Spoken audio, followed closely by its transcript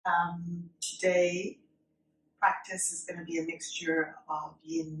Today, practice is going to be a mixture of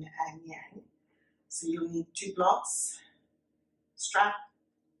yin and yang. So you'll need 2 blocks, strap,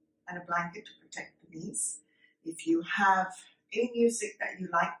 and a blanket to protect the knees. If you have any music that you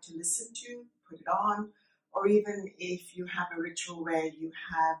like to listen to, put it on, or even if you have a ritual where you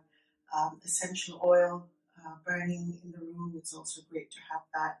have essential oil burning in the room, it's also great to have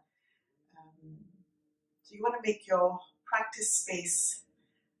that. So you want to make your practice space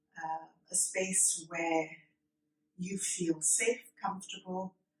a space where you feel safe,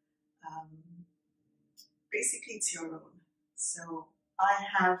 comfortable. Basically, it's your own. So I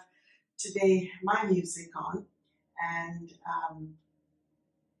have today my music on, and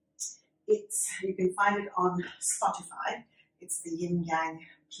you can find it on Spotify. It's the Yin Yang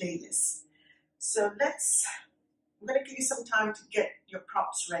playlist. So I'm going to give you some time to get your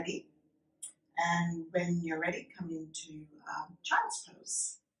props ready. And when you're ready, come into child's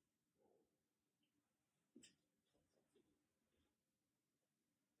pose.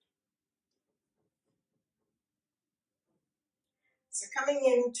 So coming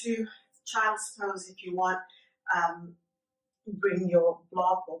into child's pose, if you want, bring your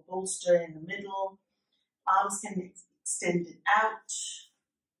block or bolster in the middle. Arms can be extended out.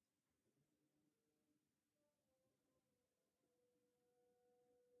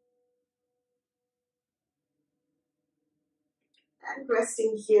 And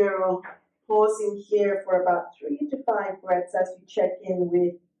resting here or pausing here for about 3 to 5 breaths as you check in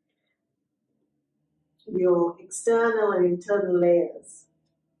with your external and internal layers.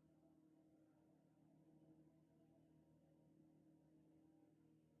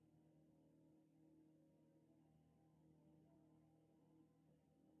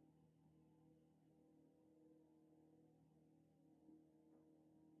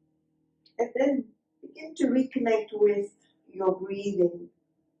 And then begin to reconnect with your breathing.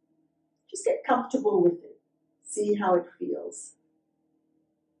 Just get comfortable with it. See how it feels.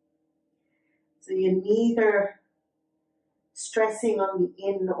 So you're neither stressing on the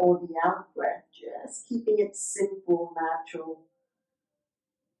in or the out breath, just keeping it simple, natural.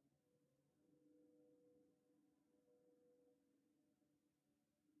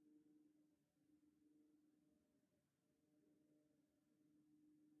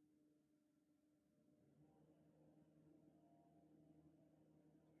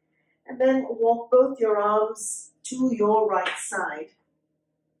 And then walk both your arms to your right side,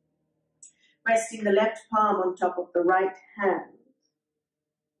 resting the left palm on top of the right hand.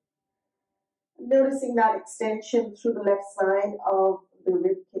 Noticing that extension through the left side of the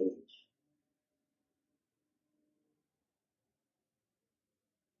rib cage.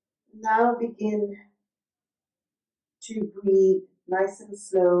 Now begin to breathe nice and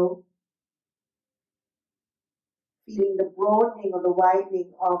slow, feeling the broadening or the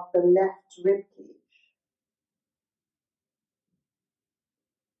widening of the left rib cage.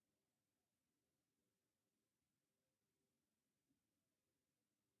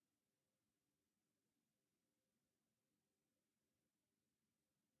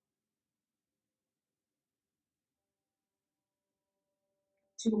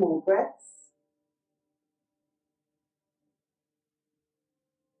 2 more breaths.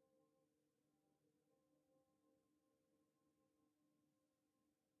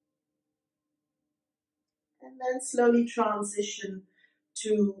 And then slowly transition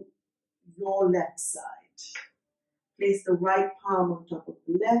to your left side. Place the right palm on top of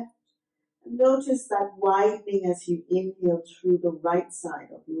the left. And notice that widening as you inhale through the right side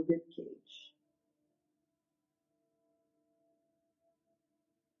of your rib cage.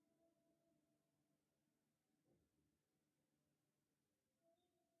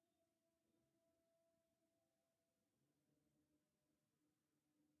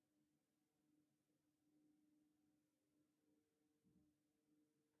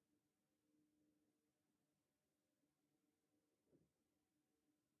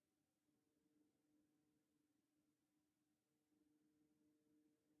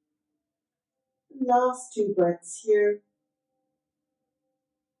 Last 2 breaths here.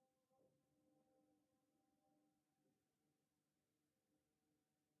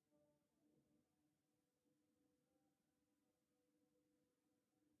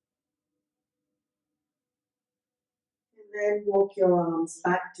 And then walk your arms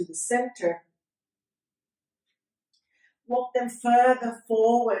back to the center. Walk them further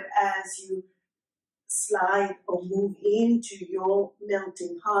forward as you slide or move into your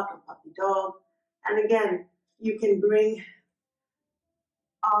melting heart or puppy dog. And again, you can bring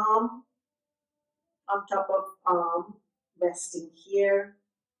arm on top of arm, resting here.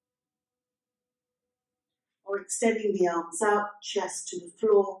 or extending the arms out, chest to the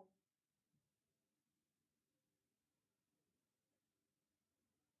floor.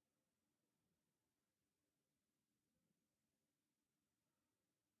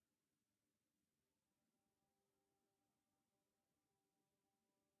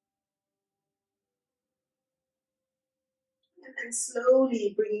 And then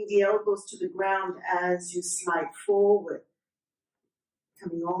slowly bringing the elbows to the ground as you slide forward,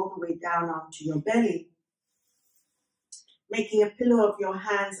 coming all the way down onto your belly. Making a pillow of your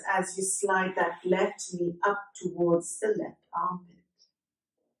hands as you slide that left knee up towards the left armpit.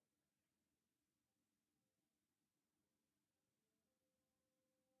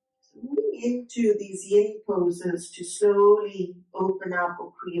 So moving into these yin poses to slowly open up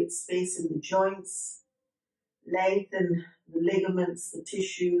or create space in the joints, lengthen the ligaments, the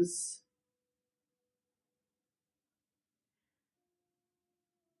tissues,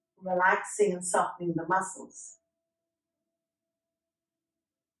 relaxing and softening the muscles.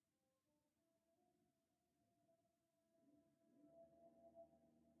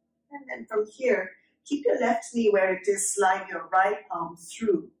 And then from here, keep your left knee where it is, slide your right arm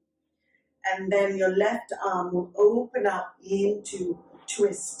through. And then your left arm will open up into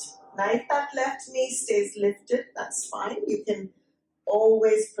twist. Now if that left knee stays lifted, that's fine. You can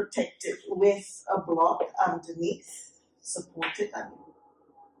always protect it with a block underneath, support it underneath.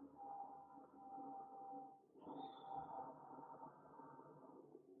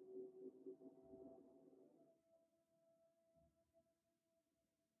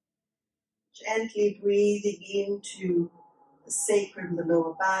 Gently breathing into the sacrum, the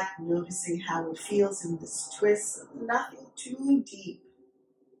lower back, noticing how it feels in this twist. Nothing too deep.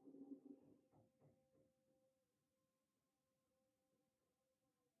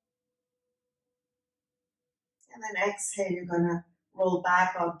 And then exhale, you're going to roll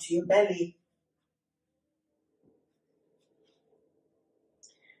back onto your belly.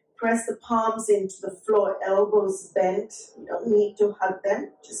 Press the palms into the floor, elbows bent. You don't need to hug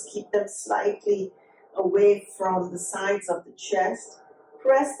them. Just keep them slightly away from the sides of the chest.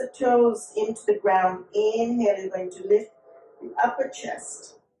 Press the toes into the ground. Inhale, you're going to lift the upper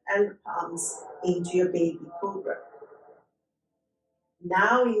chest and the palms into your baby cobra.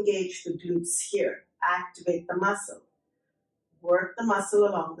 Now engage the glutes here. Activate the muscle. Work the muscle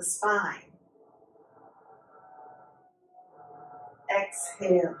along the spine.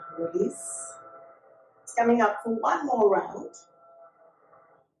 Exhale, release. It's coming up for one more round.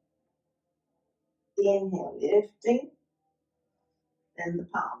 Inhale, lifting, and the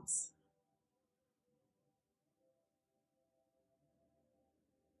palms.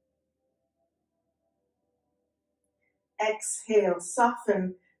 Exhale,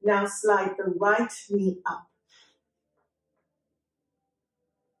 soften. Now slide the right knee up.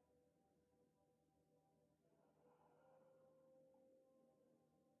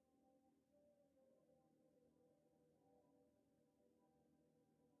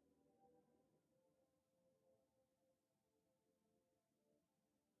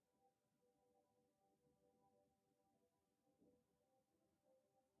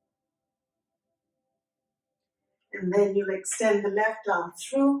 And then you'll extend the left arm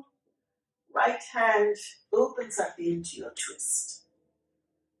through. Right hand opens up into your twist.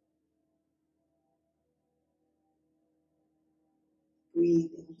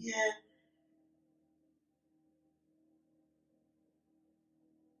 Breathing here.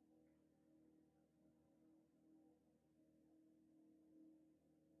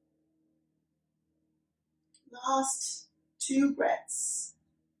 Last 2 breaths.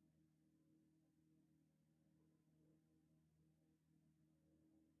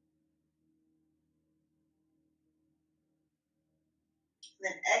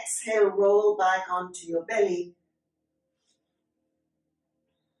 Then exhale, roll back onto your belly.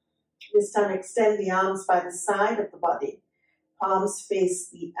 This time extend the arms by the side of the body. Palms face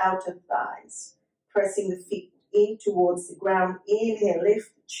the outer thighs. Pressing the feet in towards the ground. Inhale,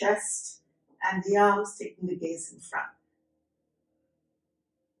 lift the chest and the arms, taking the gaze in front.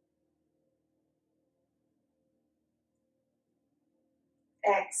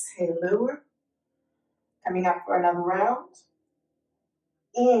 Exhale, lower. Coming up for another round.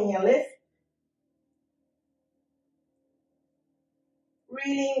 Inhale, lift.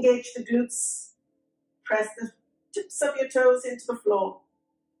 Really engage the glutes. Press the tips of your toes into the floor.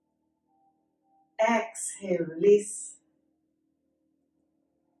 Exhale, release.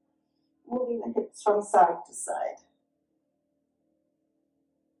 Moving the hips from side to side.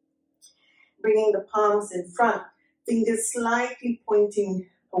 Bringing the palms in front. Fingers slightly pointing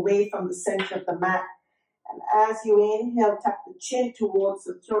away from the center of the mat And as you inhale, tap the chin towards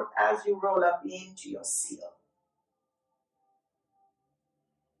the throat as you roll up into your seal.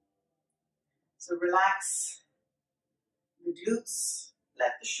 So relax the glutes,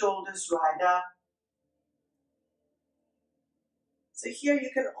 let the shoulders ride up. So here you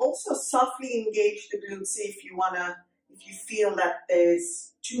can also softly engage the glutes if you feel that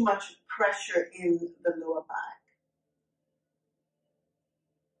there's too much pressure in the lower back.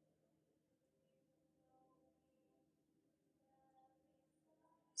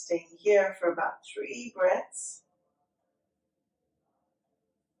 Staying here for about 3 breaths.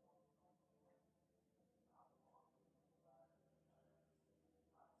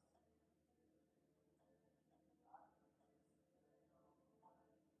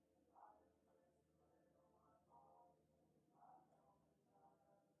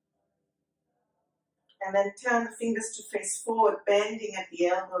 And then turn the fingers to face forward, bending at the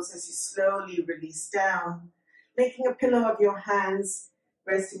elbows as you slowly release down. Making a pillow of your hands,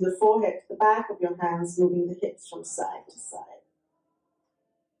 resting the forehead to the back of your hands, moving the hips from side to side.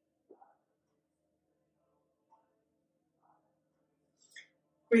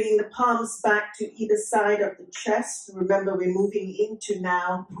 Bringing the palms back to either side of the chest. Remember, we're moving into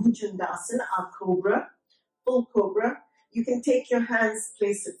now Bhujangasana, our cobra, full cobra. You can take your hands,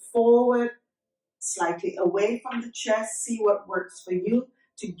 place it forward, slightly away from the chest. See what works for you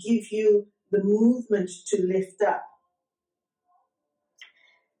to give you the movement to lift up.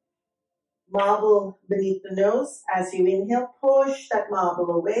 Marble beneath the nose. As you inhale, push that marble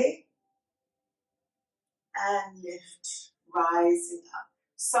away and lift, rising up.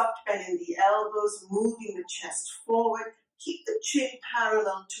 Soft bend in the elbows, moving the chest forward. Keep the chin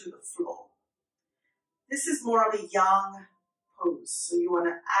parallel to the floor. This is more of a yang pose, so you want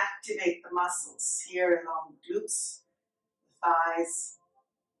to activate the muscles here along the glutes, the thighs.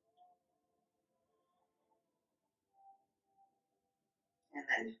 And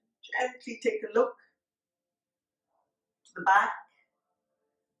then gently take a look to the back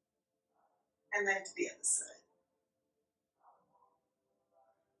and then to the other side.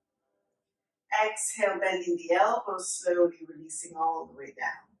 Exhale, bending the elbows, slowly releasing all the way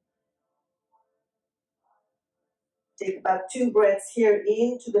down. Take about 2 breaths here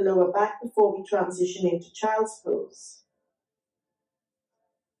into the lower back before we transition into child's pose.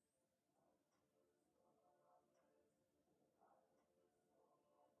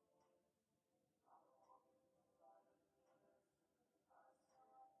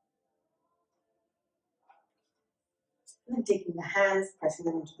 And then taking the hands, pressing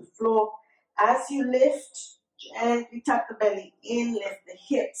them into the floor. As you lift, gently tuck the belly in, lift the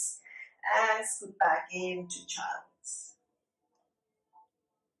hips, and scoot back into child's.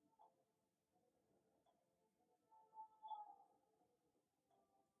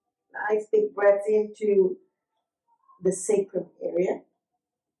 Nice big breaths into the sacrum area.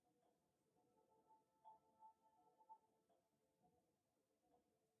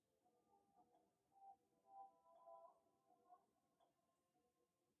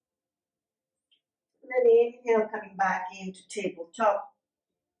 And then inhale, coming back into tabletop.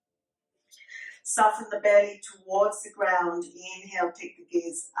 Soften the belly towards the ground. Inhale, take the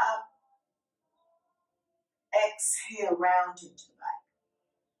gaze up. Exhale, round into the back.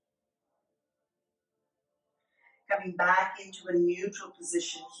 Coming back into a neutral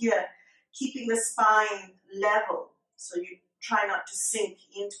position here, keeping the spine level. So you try not to sink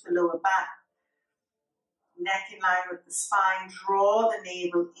into the lower back. Neck in line with the spine, draw the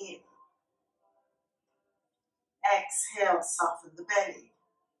navel in. Exhale, soften the belly.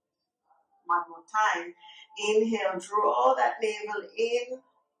 One more time. Inhale, draw that navel in.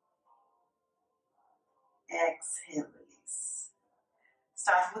 Exhale, release.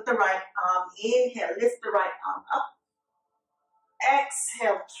 Starting with the right arm. Inhale, lift the right arm up.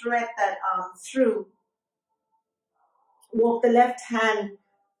 Exhale, thread that arm through. Walk the left hand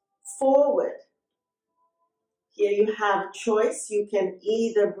forward. Here you have a choice. You can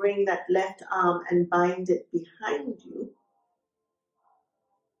either bring that left arm and bind it behind you,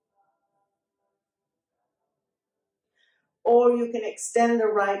 or you can extend the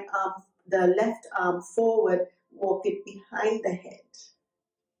right arm, the left arm forward, walk it behind the head.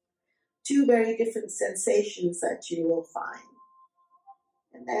 2 very different sensations that you will find.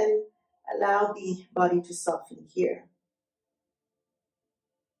 And then allow the body to soften here.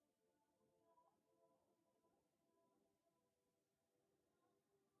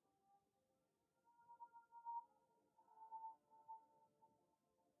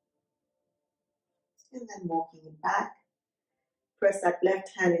 And then walking it back. Press that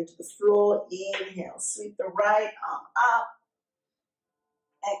left hand into the floor. Inhale, sweep the right arm up.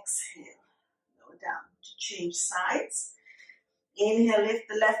 Exhale, lower down. To change sides, inhale, lift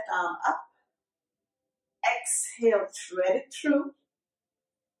the left arm up. Exhale, thread it through.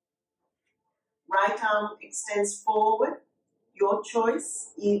 Right arm extends forward. Your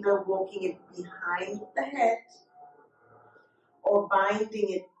choice, either walking it behind the head or binding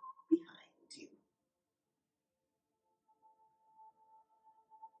it behind you.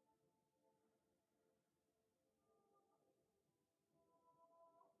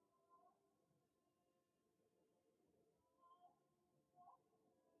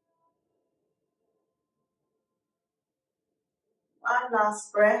 One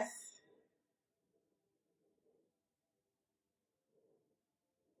last breath.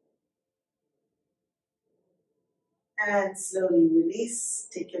 And slowly release.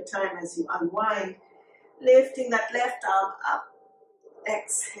 Take your time as you unwind. Lifting that left arm up.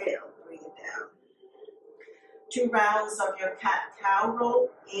 Exhale, bring it down. 2 rounds of your cat-cow roll.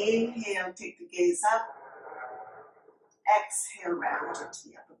 Inhale, take the gaze up. Exhale, round into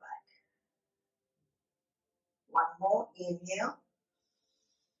the upper back. One more. Inhale.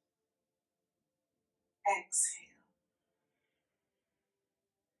 Exhale.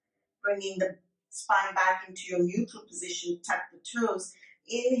 Bringing the spine back into your neutral position. Tuck the toes.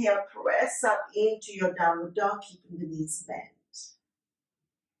 Inhale, press up into your downward dog, keeping the knees bent.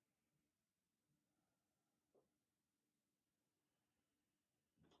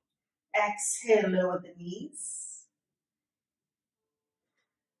 Exhale, lower the knees.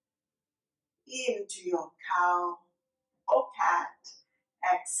 Into your cow or cat.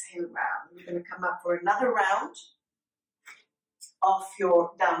 Exhale, round. You're going to come up for another round of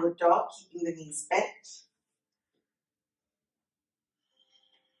your downward dog, keeping the knees bent.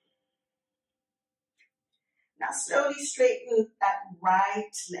 Now slowly straighten that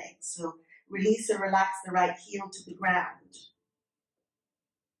right leg. So release and relax the right heel to the ground.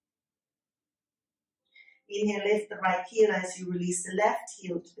 Inhale, lift the right heel as you release the left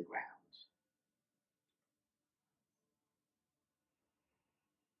heel to the ground.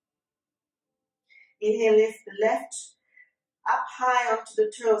 Inhale, lift the left up high onto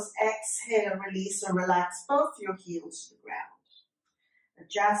the toes. Exhale, release or relax both your heels to the ground.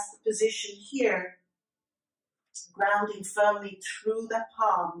 Adjust the position here, grounding firmly through the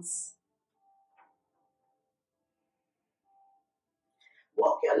palms.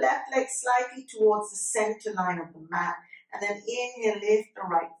 Walk your left leg slightly towards the center line of the mat, and then inhale, lift the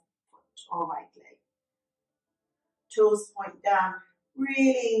right foot or right leg. Toes point down,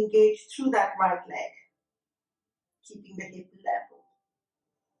 really engage through that right leg, keeping the hip level.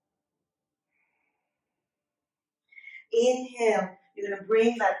 Inhale, you're going to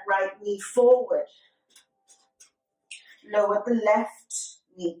bring that right knee forward. Lower the left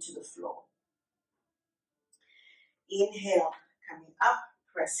knee to the floor. Inhale, coming up,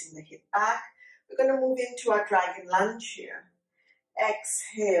 pressing the hip back. We're going to move into our dragon lunge here.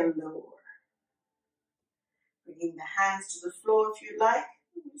 Exhale, lower. Bringing the hands to the floor if you like.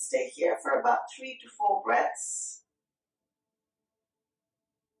 Stay here for about 3 to 4 breaths.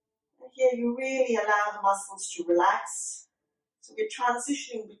 And here you really allow the muscles to relax. So we're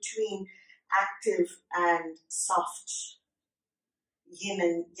transitioning between active and soft, yin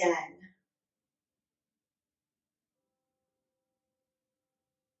and yang.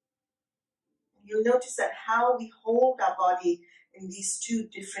 You'll notice that how we hold our body in these two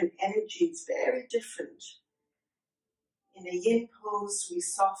different energies, very different. In a yin pose, we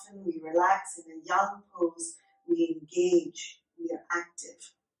soften, we relax. In a yang pose, we engage, we are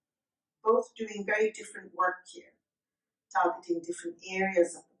active. Both doing very different work here, targeting different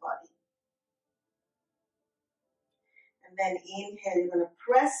areas of the body. And then inhale, you're going to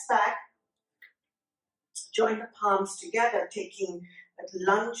press back, join the palms together, taking a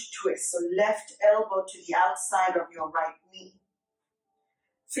lunge twist, so left elbow to the outside of your right knee.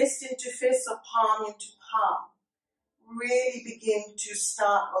 Fist into fist or palm into palm. Really begin to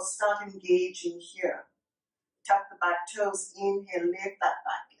start engaging here. Tuck the back toes, inhale, lift that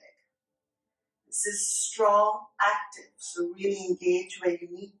back leg. This is strong, active, so really engage where you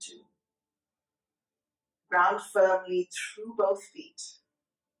need to. Ground firmly through both feet.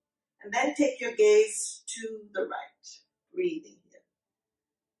 And then take your gaze to the right, breathing here.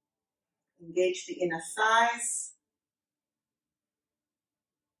 Engage the inner thighs.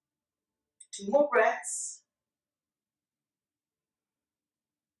 2 more breaths.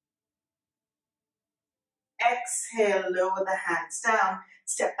 Exhale, lower the hands down,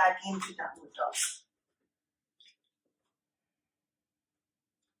 step back into downward dog.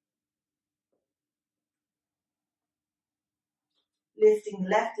 Lifting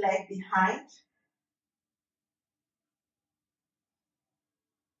left leg behind.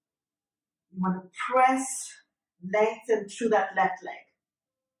 You want to press, lengthen through that left leg.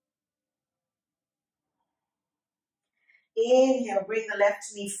 Inhale, bring the left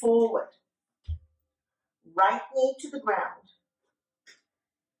knee forward. Right knee to the ground.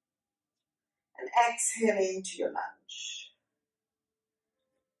 And exhale into your lunge.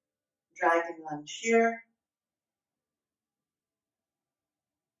 Dragon lunge here.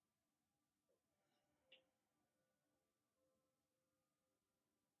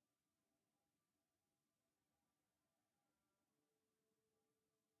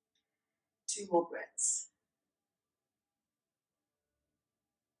 Two more breaths.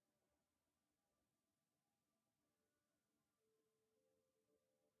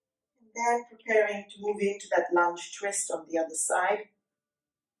 And then preparing to move into that lunge twist on the other side.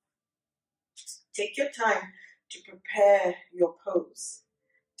 Take your time to prepare your pose.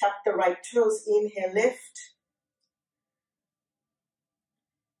 Tuck the right toes, inhale, lift.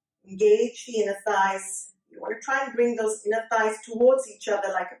 Engage the inner thighs. You want to try and bring those inner thighs towards each other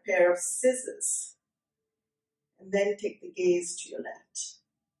like a pair of scissors. And then take the gaze to your left.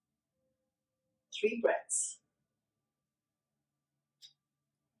 3 breaths.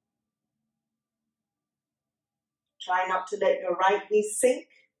 Try not to let your right knee sink.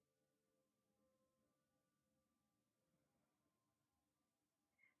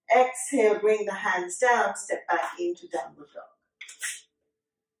 Exhale, bring the hands down, step back into downward dog.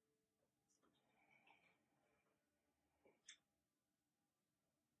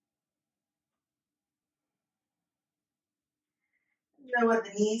 Lower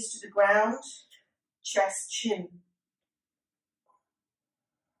the knees to the ground, chest, chin.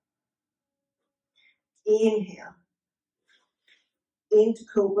 Inhale, into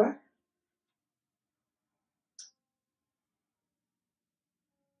cobra.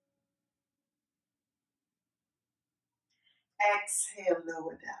 Exhale,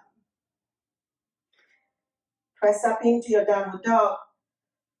 lower down. Press up into your downward dog.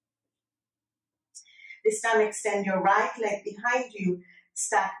 This time extend your right leg behind you,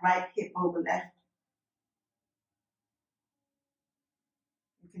 stack right hip over left.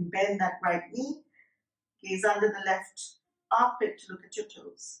 You can bend that right knee, gaze under the left armpit to look at your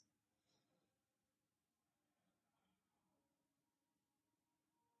toes.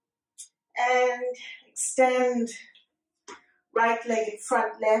 And extend right leg in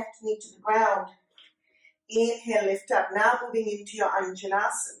front, left knee to the ground. Inhale, lift up. Now moving into your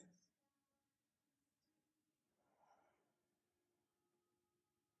Anjanasana.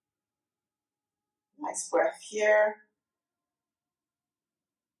 Nice breath here.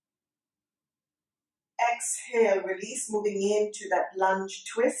 Exhale, release, moving into that lunge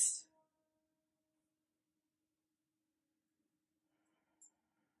twist.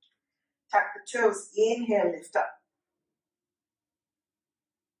 Tuck the toes. Inhale, lift up.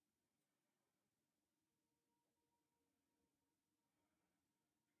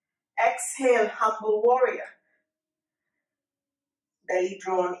 Exhale, humble warrior. Belly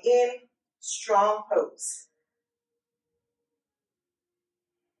drawn in, strong pose.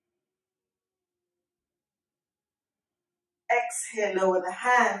 Exhale, lower the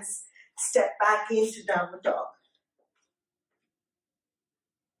hands, step back into downward dog.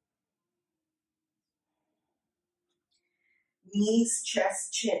 Knees,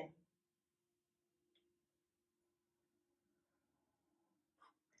 chest, chin.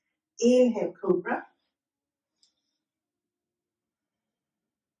 Inhale, cobra.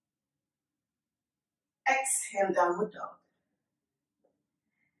 Exhale, downward dog.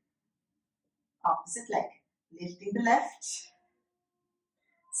 Opposite leg. Lifting the left.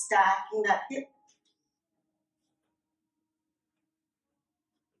 Stacking that hip.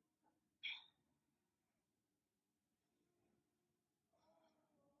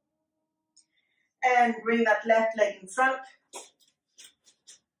 And bring that left leg in front.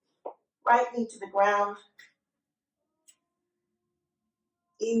 Right knee to the ground.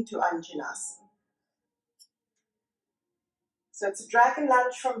 Into Anjanasana. So it's a dragon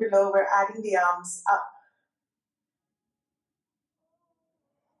lunge from below. We're adding the arms up.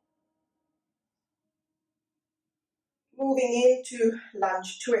 Moving into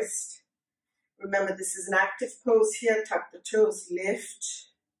lunge twist. Remember, this is an active pose here. Tuck the toes, lift.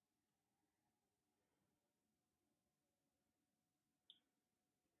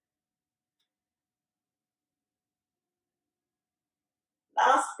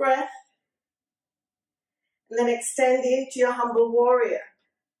 Last breath. And then extend into your humble warrior.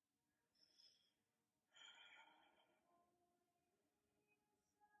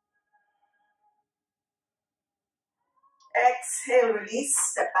 Exhale, release,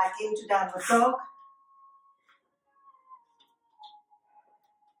 step back into downward dog.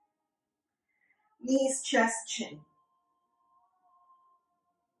 Knees, chest, chin.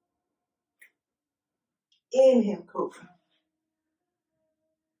 Inhale, cobra.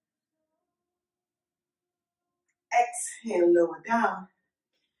 Exhale, lower down.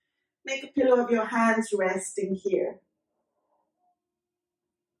 Make a pillow of your hands resting here.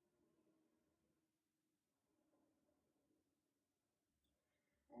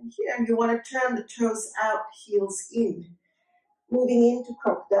 And here you want to turn the toes out, heels in. Moving into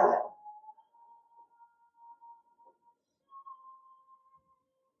crocodile.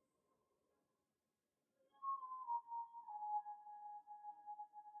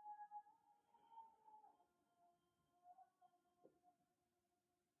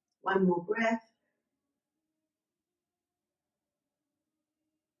 One more breath.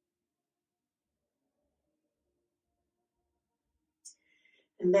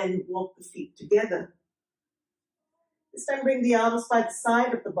 And then walk the feet together. This time bring the arms by the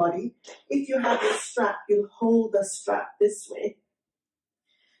side of the body. If you have your strap, you'll hold the strap this way.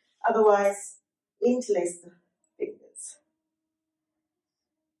 Otherwise, interlace the fingers.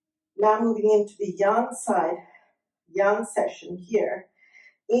 Now moving into the yang side, yang session here.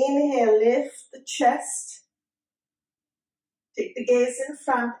 Inhale, lift the chest. Take the gaze in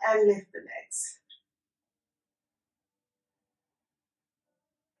front and lift the legs.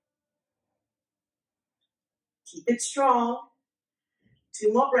 Keep it strong.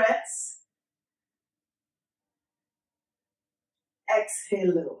 2 more breaths.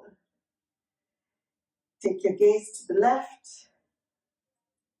 Exhale, lower. Take your gaze to the left.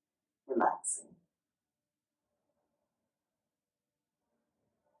 Relaxing.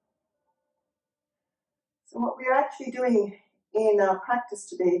 So what we're actually doing in our practice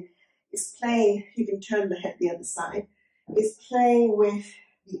today is playing, you can turn the head the other side, is playing with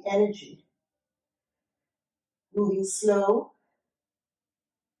the energy. Moving slow,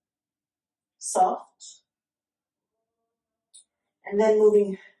 soft, and then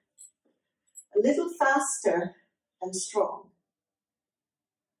moving a little faster and strong.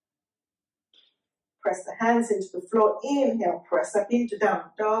 Press the hands into the floor. Inhale, press up into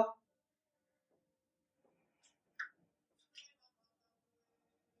downward dog.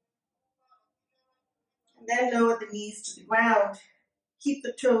 And then lower the knees to the ground. Keep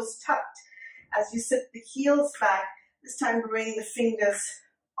the toes tucked as you sit the heels back. This time bring the fingers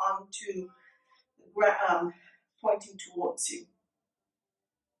onto the ground, pointing towards you.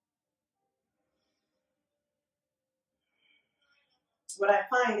 What I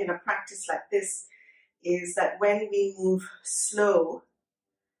find in a practice like this is that when we move slow,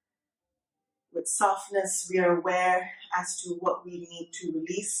 with softness, we are aware as to what we need to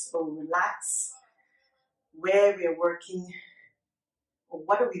release or relax, where we are working, or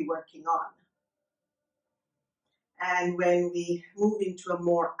what are we working on. And when we move into a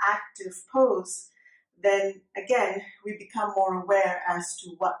more active pose, then again, we become more aware as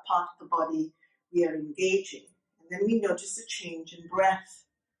to what part of the body we are engaging. And then we notice a change in breath.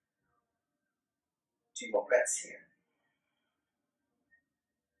 2 more breaths here.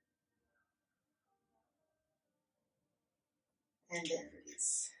 And then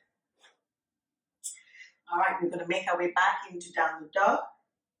release. All right, we're going to make our way back into downward dog.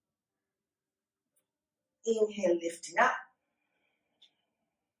 Inhale, lifting up.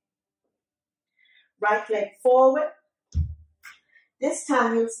 Right leg forward. This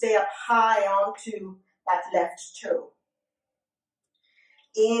time you'll stay up high onto that left toe.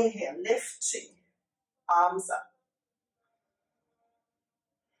 Inhale, lifting, arms up.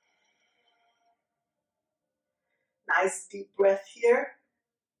 Nice deep breath here.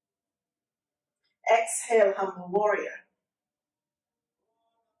 Exhale, humble warrior.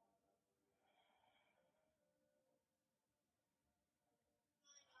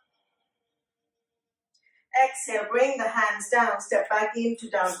 Exhale, bring the hands down, step back into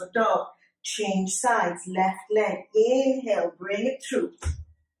downward dog. Change sides, left leg. Inhale, bring it through.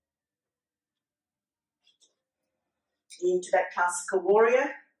 Into that classical warrior.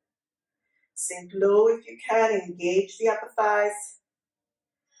 Sink low if you can, engage the upper thighs.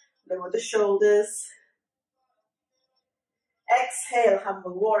 Lower the shoulders. Exhale,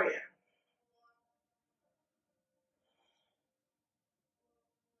 humble warrior.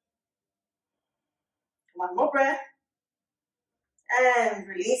 One more breath. And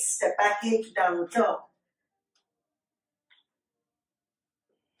release, step back into downward dog.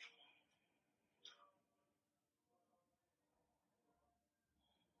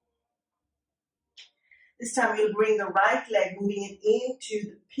 This time you'll bring the right leg, moving it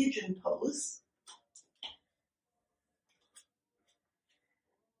into the pigeon pose.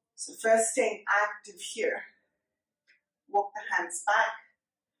 So first staying active here. Walk the hands back.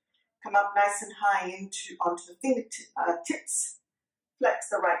 Come up nice and high onto the fingertips. Flex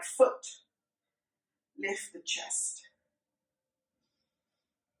the right foot. Lift the chest.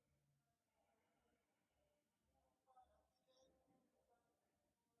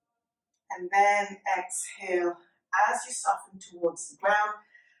 And then exhale as you soften towards the ground.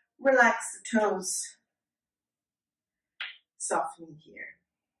 Relax the toes. Softening here.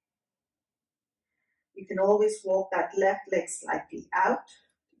 You can always walk that left leg slightly out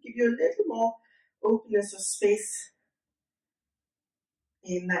to give you a little more openness or space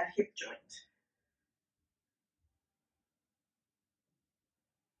in that hip joint.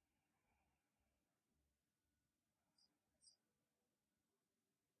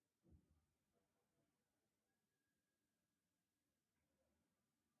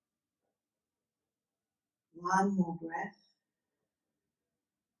 One more breath.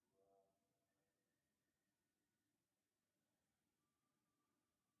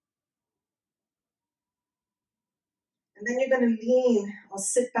 And then you're going to lean or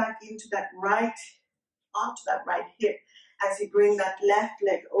sit back onto that right hip as you bring that left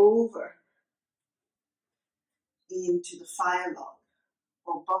leg over into the fire log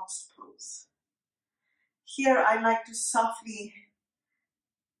or box pose. Here I like to softly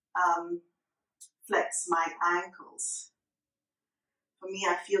flex my ankles. For me,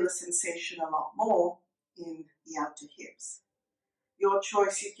 I feel the sensation a lot more in the outer hips. Your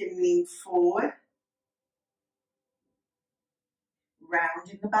choice, you can lean forward, round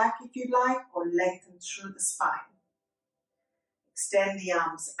in the back if you like, or lengthen through the spine. Extend the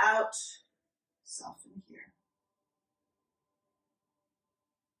arms out, soften here.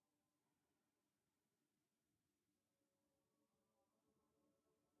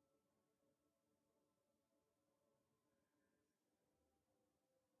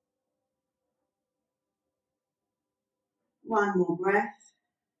 One more breath.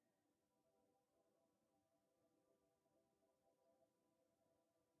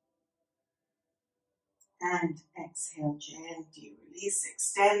 And exhale, gently release,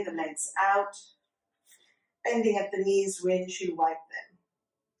 extend the legs out, bending at the knees, windshield wipe them.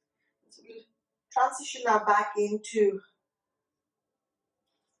 So we'll transition now back into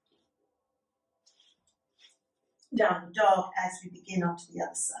down dog as we begin onto the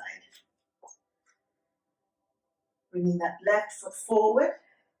other side. Bringing that left foot forward.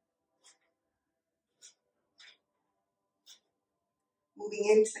 Moving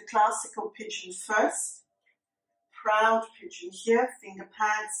into the classical pigeon first. Proud pigeon here, finger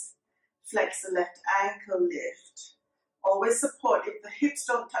pads, flex the left ankle, lift. Always support. If the hips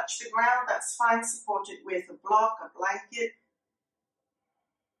don't touch the ground, that's fine. Support it with a block, a blanket.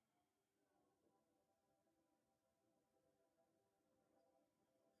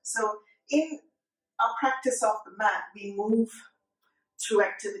 So in our practice of the mat, we move through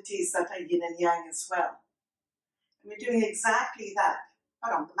activities that are yin and yang as well. And we're doing exactly that,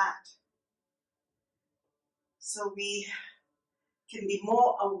 but on the mat. So we can be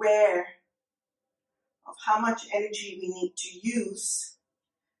more aware of how much energy we need to use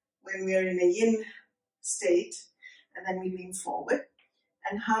when we're in a yin state, and then we lean forward,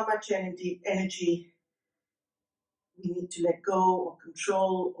 and how much energy we need to let go or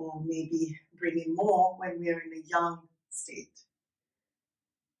control or maybe bring in more when we're in a yang state.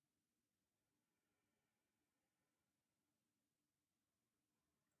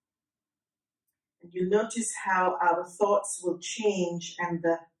 And you'll notice how our thoughts will change and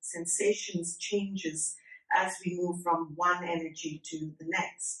the sensations changes as we move from one energy to the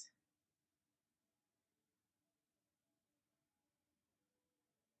next.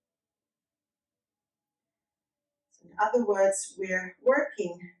 So in other words, we're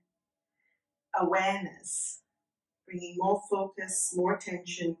working awareness, bringing more focus, more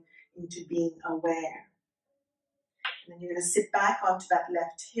attention into being aware. And then you're going to sit back onto that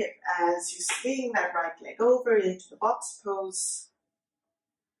left hip as you swing that right leg over into the box pose.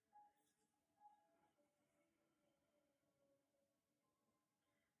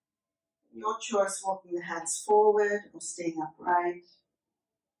 Your choice, walking the hands forward or staying upright.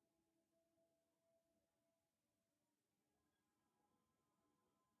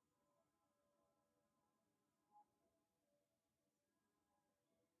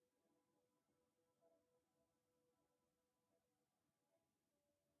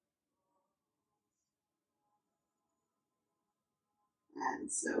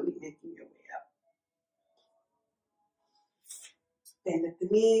 And slowly making your way up. Bend at the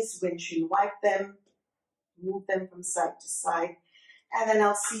knees, windshield wipe them, move them from side to side. And then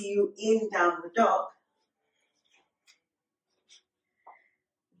I'll see you in downward dog.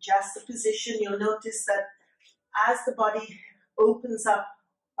 Adjust the position. You'll notice that as the body opens up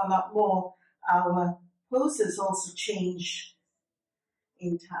a lot more. Our poses also change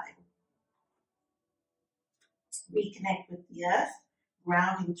in time. Reconnect with the earth,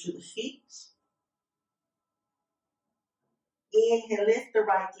 grounding through the feet. Inhale, lift the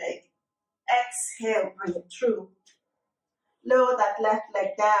right leg. Exhale, bring it through. Lower that left leg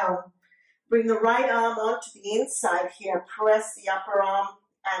down. Bring the right arm onto the inside here. Press the upper arm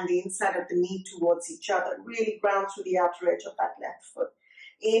and the inside of the knee towards each other. Really ground through the outer edge of that left foot.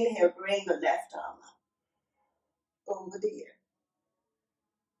 Inhale, bring the left arm up over the ear.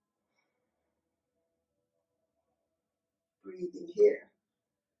 Breathing here.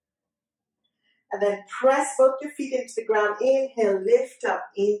 And then press both your feet into the ground. Inhale, lift up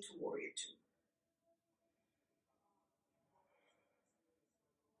into Warrior Two.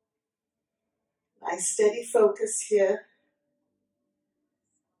 Nice steady focus here.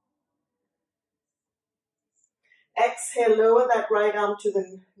 Exhale, lower that right arm to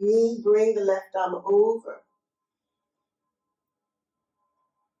the knee. Bring the left arm over.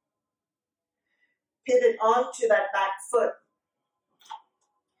 Pivot onto that back foot.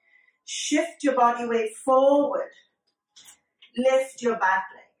 Shift your body weight forward. Lift your back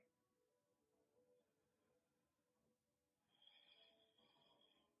leg.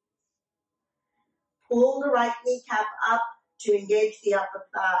 Pull the right kneecap up to engage the upper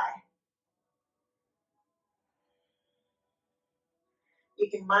thigh. You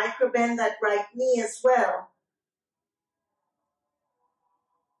can micro bend that right knee as well.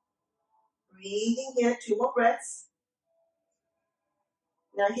 Breathing here, 2 more breaths.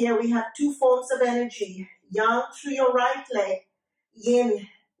 Now here we have 2 forms of energy. Yang through your right leg, yin,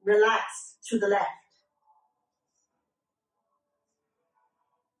 relaxed through the left.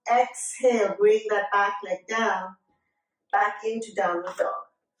 Exhale, bring that back leg down, back into downward dog.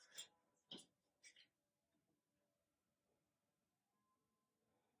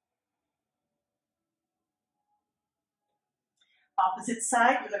 Opposite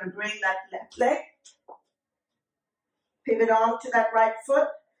side, we're going to bring that left leg, pivot on to that right foot,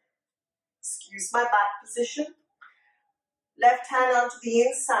 excuse my back position, left hand onto the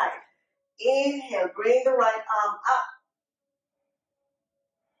inside. Inhale, bring the right arm up.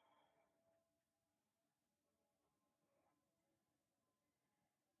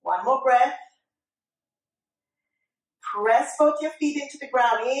 One more breath. Press both your feet into the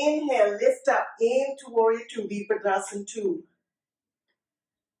ground. Inhale, lift up into Warrior Two, Virabhadrasana 2.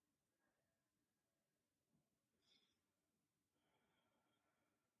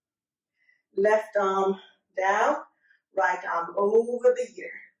 Left arm down, right arm over the ear.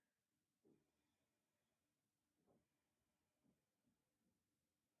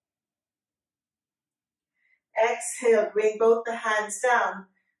 Exhale, bring both the hands down.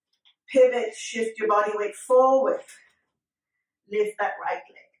 Pivot, shift your body weight forward. Lift that right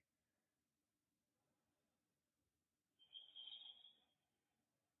leg.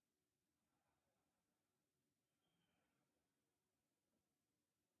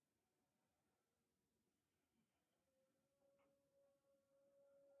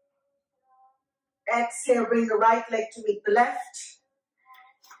 Exhale, bring the right leg to meet the left.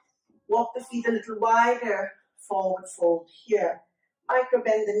 Walk the feet a little wider. Forward fold here. Micro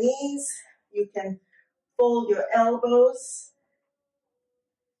bend the knees. You can fold your elbows.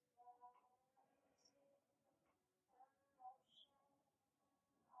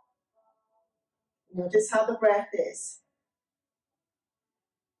 Notice how the breath is.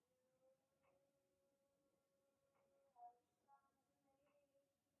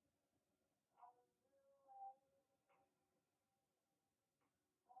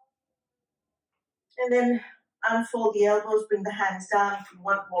 And then unfold the elbows, bring the hands down. If you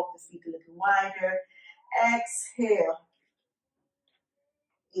want, walk the feet a little wider. Exhale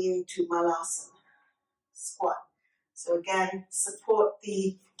into Malasana, squat. So again, support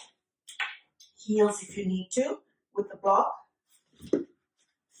the heels if you need to with the block.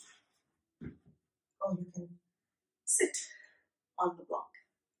 Or you can sit on the block.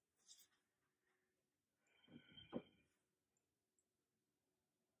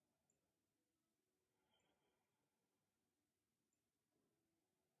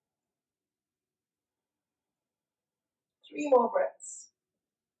 Three more breaths.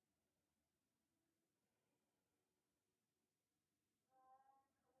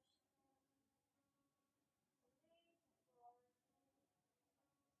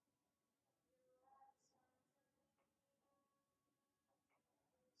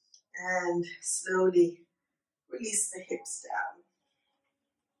 And slowly release the hips down.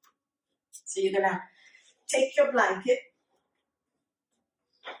 So you're gonna take your blanket,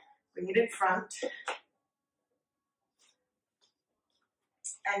 bring it in front,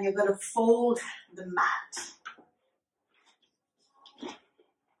 And you're going to fold the mat.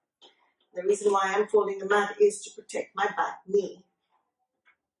 The reason why I'm folding the mat is to protect my back knee.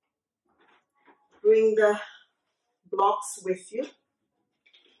 Bring the blocks with you.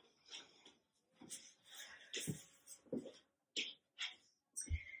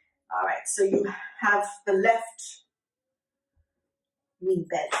 All right, so you have the left knee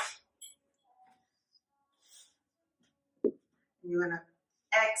bent. You're going to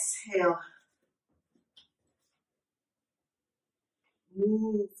exhale.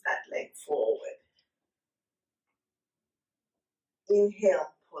 Move that leg forward.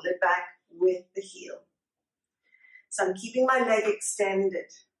 Inhale, pull it back with the heel. So I'm keeping my leg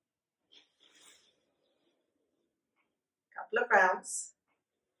extended. Couple of rounds.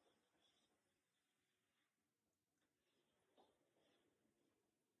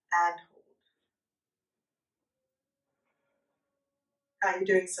 And hold. How are you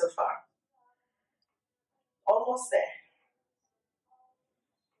doing so far? Almost there.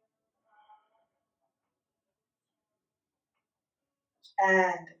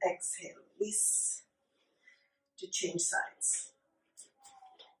 And exhale, release to change sides.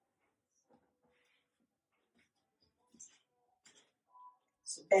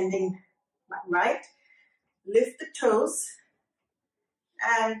 So bending my right, lift the toes,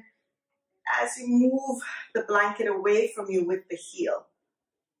 and as you move the blanket away from you with the heel,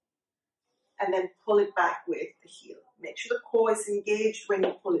 and then pull it back with the heel. Make sure the core is engaged when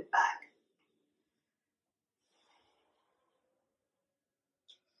you pull it back.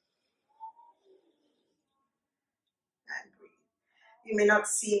 And breathe. You may not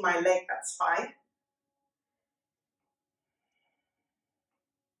see my leg, that's fine.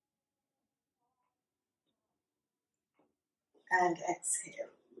 And exhale,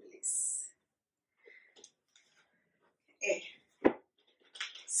 release. Okay.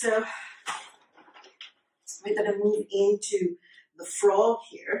 So we're going to move into the frog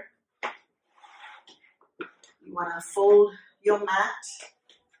here. You want to fold your mat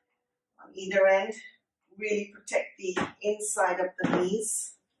on either end. Really protect the inside of the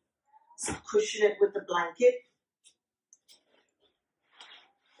knees. So cushion it with the blanket.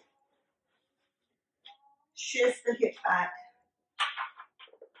 Shift the hip back.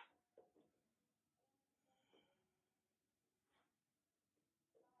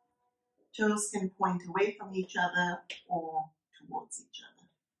 Toes can point away from each other or towards each other.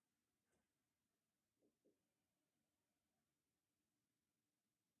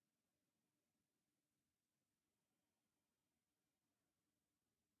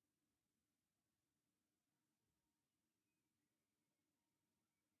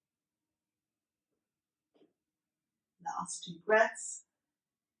 Last 2 breaths.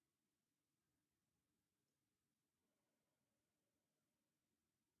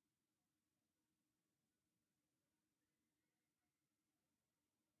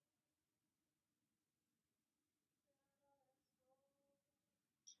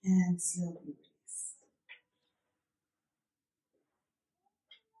 And slowly release.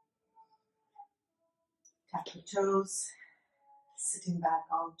 Tap the toes, sitting back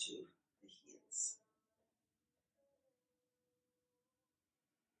onto the heels.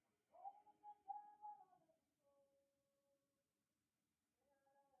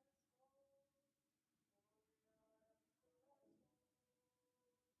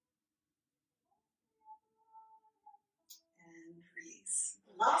 And release.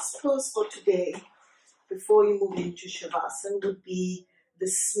 The last pose for today, before you move into Shavasana, would be the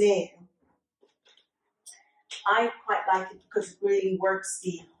snail. I quite like it because it really works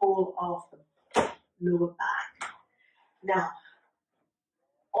the whole of the lower back. Now,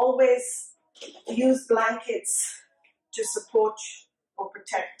 always use blankets to support or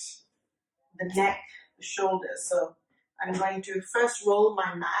protect the neck, the shoulders. So I'm going to first roll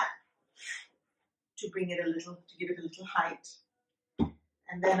my mat to bring it a little, to give it a little height.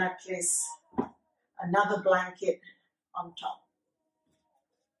 And then I place another blanket on top.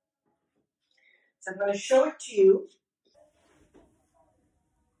 So I'm going to show it to you.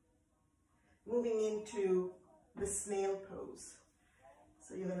 Moving into the snail pose.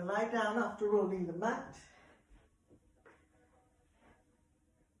 So you're going to lie down after rolling the mat.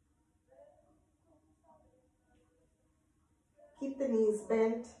 Keep the knees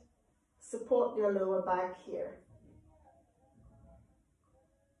bent. Support your lower back here.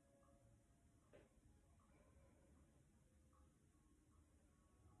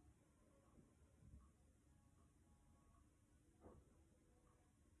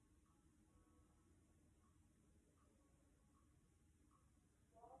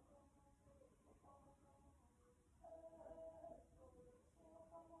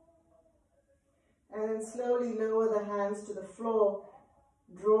 And then slowly lower the hands to the floor.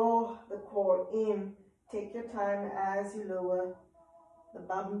 Draw the core in. Take your time as you lower the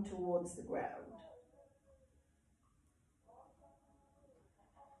bum towards the ground.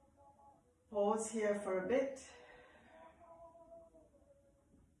 Pause here for a bit.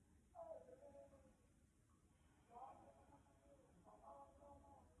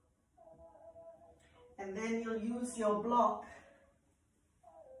 And then you'll use your block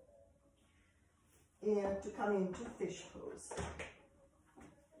here to come into fish pose.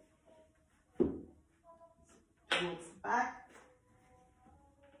 Towards the back.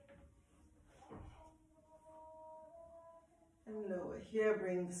 And lower here,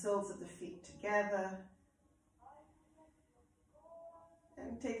 bring the soles of the feet together.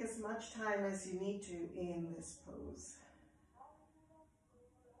 And take as much time as you need to in this pose.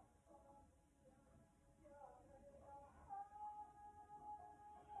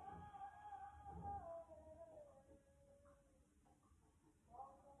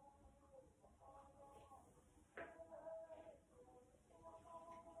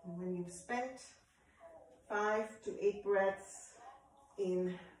 And when you've spent 5 to 8 breaths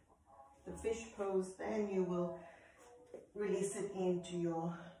in the fish pose, then you will release it into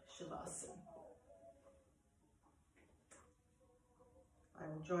your Shavasana. I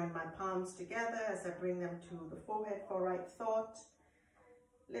will join my palms together as I bring them to the forehead for right thought,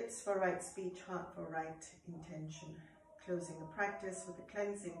 lips for right speech, heart for right intention. Closing the practice with a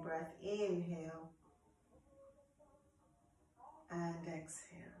cleansing breath. Inhale and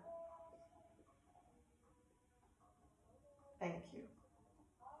exhale.